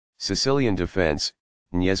Sicilian defense,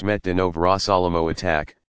 Nyezhmetdinov-Rossolimo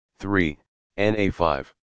attack, 3,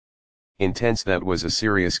 Na5. Intense. That was a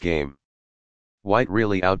serious game. White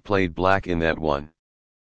really outplayed black in that one.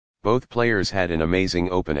 Both players had an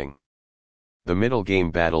amazing opening. The middle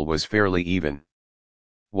game battle was fairly even.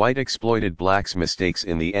 White exploited black's mistakes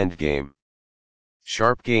in the endgame.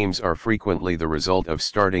 Sharp games are frequently the result of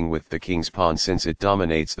starting with the king's pawn, since it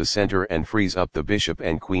dominates the center and frees up the bishop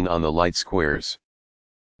and queen on the light squares.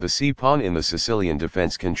 The c-pawn in the Sicilian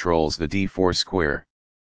defense controls the d4 square.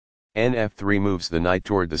 Nf3 moves the knight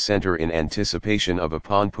toward the center in anticipation of a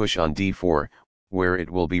pawn push on d4, where it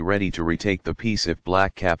will be ready to retake the piece if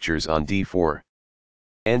black captures on d4.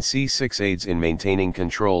 Nc6 aids in maintaining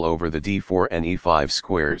control over the d4 and e5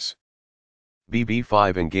 squares.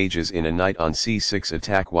 Bb5 engages in a knight on c6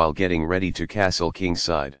 attack while getting ready to castle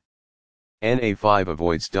kingside. Na5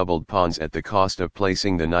 avoids doubled pawns at the cost of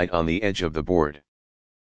placing the knight on the edge of the board.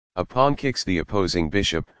 A pawn kicks the opposing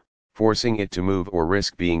bishop, forcing it to move or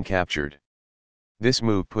risk being captured. This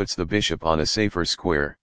move puts the bishop on a safer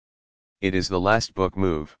square. It is the last book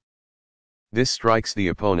move. This strikes the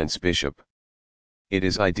opponent's bishop. It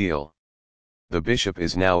is ideal. The bishop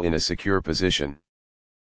is now in a secure position.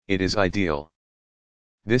 It is ideal.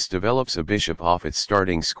 This develops a bishop off its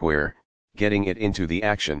starting square, getting it into the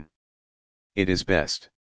action. It is best.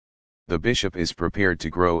 The bishop is prepared to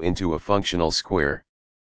grow into a functional square.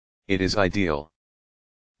 It is ideal.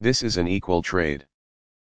 This is an equal trade.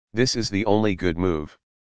 This is the only good move.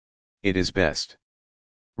 It is best.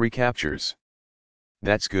 Recaptures.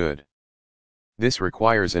 That's good. This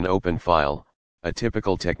requires an open file, a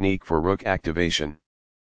typical technique for rook activation.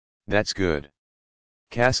 That's good.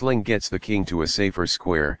 Castling gets the king to a safer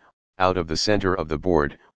square, out of the center of the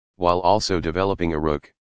board, while also developing a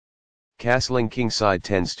rook. Castling kingside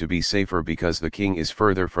tends to be safer because the king is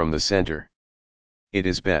further from the center. It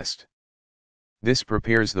is best. This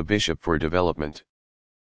prepares the bishop for development.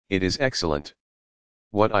 It is excellent.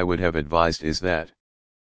 What I would have advised is that.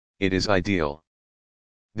 It is ideal.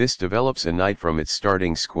 This develops a knight from its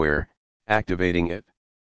starting square, activating it.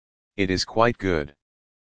 It is quite good.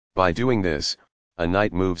 By doing this, a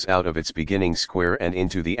knight moves out of its beginning square and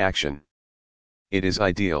into the action. It is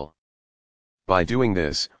ideal. By doing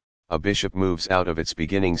this, a bishop moves out of its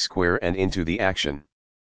beginning square and into the action.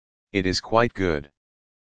 It is quite good.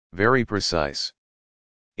 Very precise.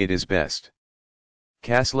 It is best.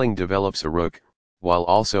 Castling develops a rook, while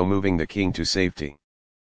also moving the king to safety.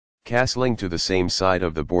 Castling to the same side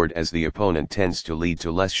of the board as the opponent tends to lead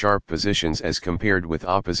to less sharp positions as compared with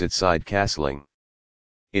opposite side castling.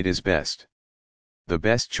 It is best. The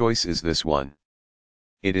best choice is this one.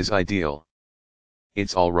 It is ideal.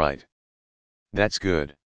 It's alright. That's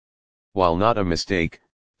good. While not a mistake,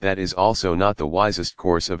 that is also not the wisest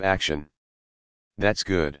course of action. That's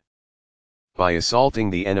good. By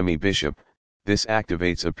assaulting the enemy bishop, this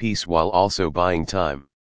activates a piece while also buying time.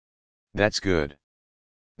 That's good.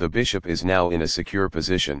 The bishop is now in a secure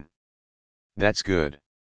position. That's good.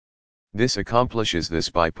 This accomplishes this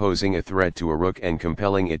by posing a threat to a rook and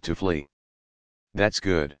compelling it to flee. That's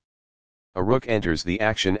good. A rook enters the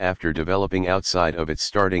action after developing outside of its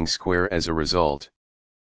starting square as a result.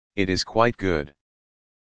 It is quite good.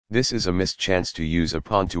 This is a missed chance to use a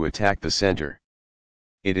pawn to attack the center.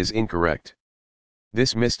 It is incorrect.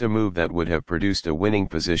 This missed a move that would have produced a winning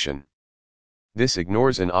position. This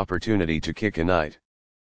ignores an opportunity to kick a knight.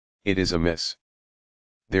 It is a miss.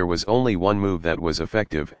 There was only one move that was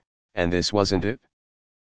effective, and this wasn't it?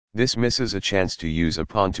 This misses a chance to use a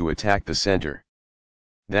pawn to attack the center.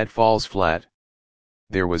 That falls flat.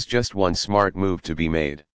 There was just one smart move to be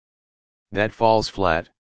made. That falls flat.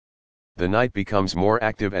 The knight becomes more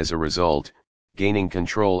active as a result, gaining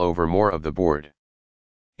control over more of the board.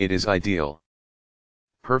 It is ideal.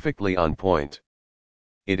 Perfectly on point.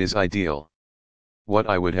 It is ideal. What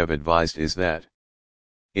I would have advised is that.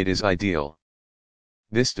 It is ideal.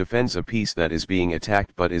 This defends a piece that is being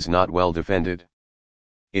attacked but is not well defended.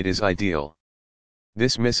 It is ideal.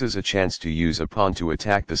 This misses a chance to use a pawn to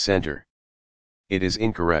attack the center. It is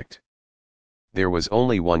incorrect. There was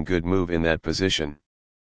only one good move in that position.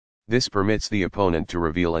 This permits the opponent to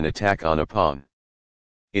reveal an attack on a pawn.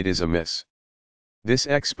 It is a miss. This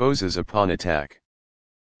exposes a pawn attack.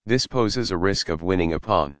 This poses a risk of winning a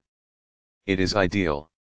pawn. It is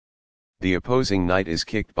ideal. The opposing knight is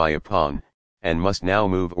kicked by a pawn, and must now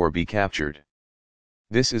move or be captured.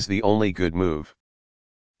 This is the only good move.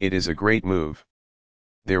 It is a great move.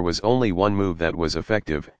 There was only one move that was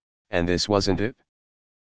effective, and this wasn't it?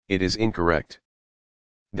 It is incorrect.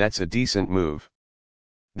 That's a decent move.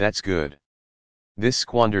 That's good. This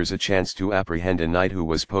squanders a chance to apprehend a knight who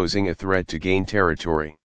was posing a threat to gain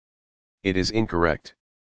territory. It is incorrect.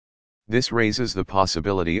 This raises the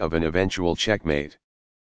possibility of an eventual checkmate.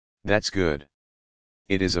 That's good.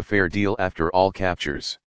 It is a fair deal after all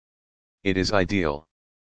captures. It is ideal.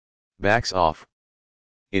 Backs off.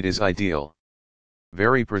 It is ideal.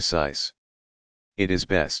 Very precise. It is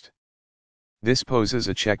best. This poses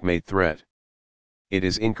a checkmate threat. It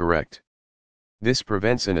is incorrect. This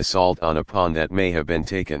prevents an assault on a pawn that may have been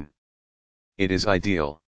taken. It is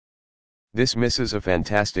ideal. This misses a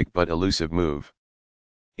fantastic but elusive move.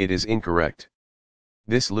 It is incorrect.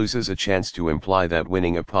 This loses a chance to imply that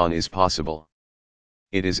winning a pawn is possible.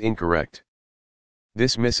 It is incorrect.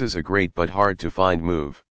 This misses a great but hard to find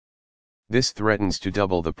move. This threatens to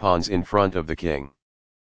double the pawns in front of the king.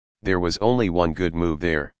 There was only one good move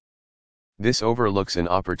there. This overlooks an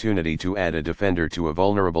opportunity to add a defender to a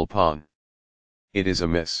vulnerable pawn. It is a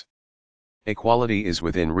miss. Equality is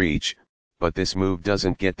within reach, but this move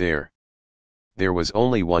doesn't get there. There was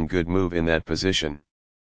only one good move in that position.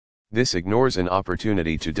 This ignores an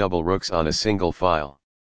opportunity to double rooks on a single file.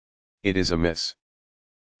 It is a miss.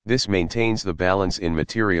 This maintains the balance in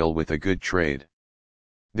material with a good trade.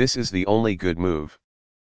 This is the only good move.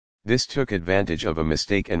 This took advantage of a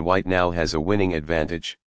mistake and white now has a winning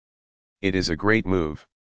advantage. It is a great move.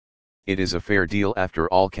 It is a fair deal after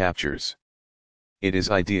all captures. It is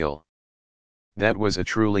ideal. That was a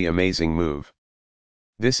truly amazing move.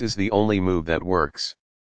 This is the only move that works.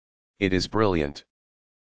 It is brilliant.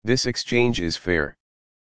 This exchange is fair.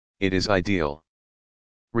 It is ideal.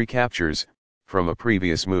 Recaptures, from a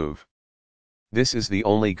previous move. This is the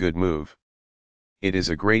only good move. It is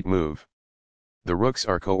a great move. The rooks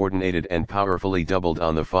are coordinated and powerfully doubled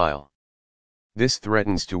on the file. This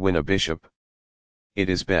threatens to win a bishop. It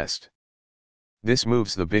is best. This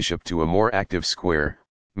moves the bishop to a more active square,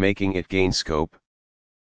 making it gain scope.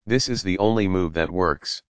 This is the only move that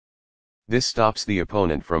works. This stops the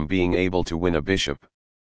opponent from being able to win a bishop.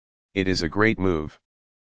 It is a great move.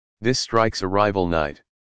 This strikes a rival knight.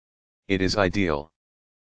 It is ideal.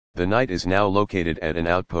 The knight is now located at an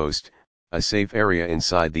outpost, a safe area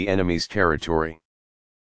inside the enemy's territory.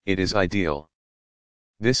 It is ideal.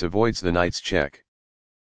 This avoids the knight's check.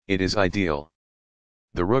 It is ideal.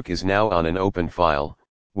 The rook is now on an open file,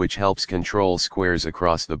 which helps control squares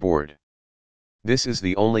across the board. This is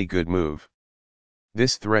the only good move.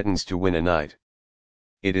 This threatens to win a knight.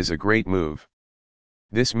 It is a great move.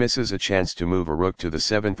 This misses a chance to move a rook to the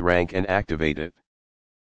 7th rank and activate it.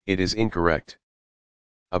 It is incorrect.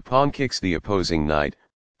 A pawn kicks the opposing knight,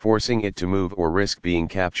 forcing it to move or risk being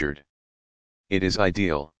captured. It is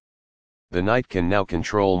ideal. The knight can now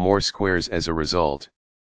control more squares as a result.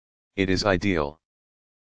 It is ideal.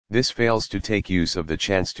 This fails to take use of the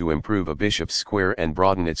chance to improve a bishop's square and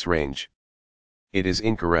broaden its range. It is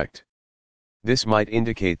incorrect. This might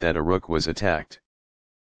indicate that a rook was attacked.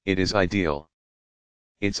 It is ideal.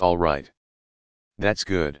 It's alright. That's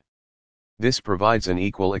good. This provides an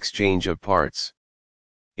equal exchange of parts.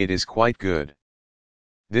 It is quite good.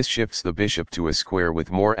 This shifts the bishop to a square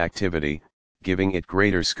with more activity, giving it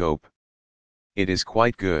greater scope. It is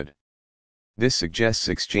quite good. This suggests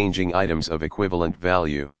exchanging items of equivalent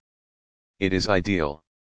value. It is ideal.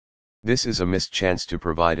 This is a missed chance to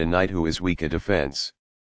provide a knight who is weak a defense.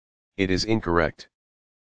 It is incorrect.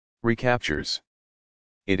 Recaptures.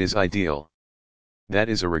 It is ideal. That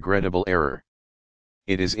is a regrettable error.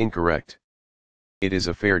 It is incorrect. It is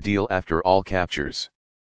a fair deal after all captures.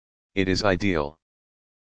 It is ideal.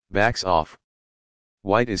 Backs off.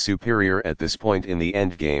 White is superior at this point in the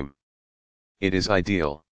endgame. It is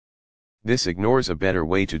ideal. This ignores a better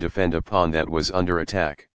way to defend a pawn that was under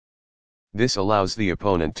attack. This allows the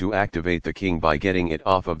opponent to activate the king by getting it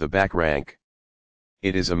off of the back rank.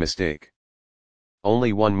 It is a mistake.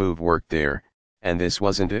 Only one move worked there, and this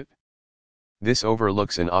wasn't it? This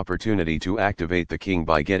overlooks an opportunity to activate the king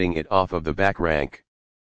by getting it off of the back rank.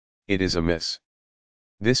 It is a miss.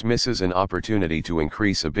 This misses an opportunity to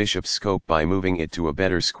increase a bishop's scope by moving it to a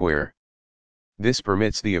better square. This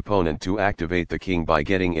permits the opponent to activate the king by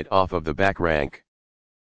getting it off of the back rank.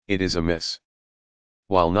 It is a miss.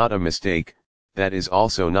 While not a mistake, that is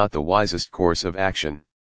also not the wisest course of action.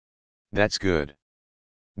 That's good.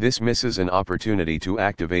 This misses an opportunity to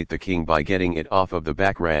activate the king by getting it off of the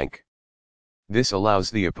back rank. This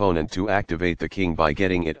allows the opponent to activate the king by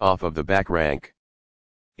getting it off of the back rank.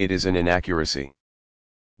 It is an inaccuracy.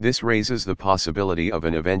 This raises the possibility of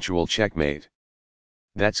an eventual checkmate.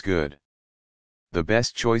 That's good. The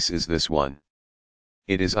best choice is this one.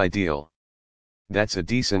 It is ideal. That's a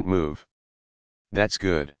decent move. That's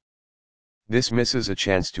good. This misses a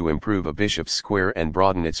chance to improve a bishop's square and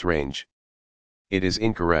broaden its range. It is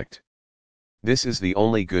incorrect. This is the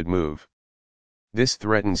only good move. This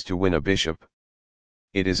threatens to win a bishop.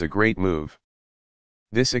 It is a great move.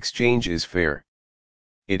 This exchange is fair.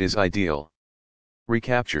 It is ideal.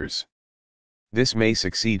 Recaptures. This may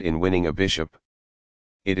succeed in winning a bishop.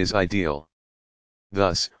 It is ideal.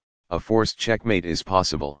 Thus, a forced checkmate is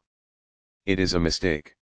possible. It is a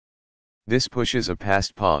mistake. This pushes a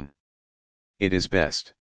passed pawn. It is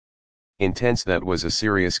best. Intense. That was a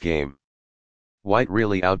serious game. White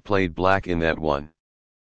really outplayed black in that one.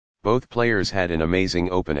 Both players had an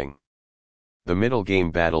amazing opening. The middle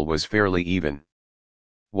game battle was fairly even.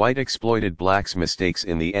 White exploited black's mistakes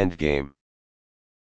in the endgame.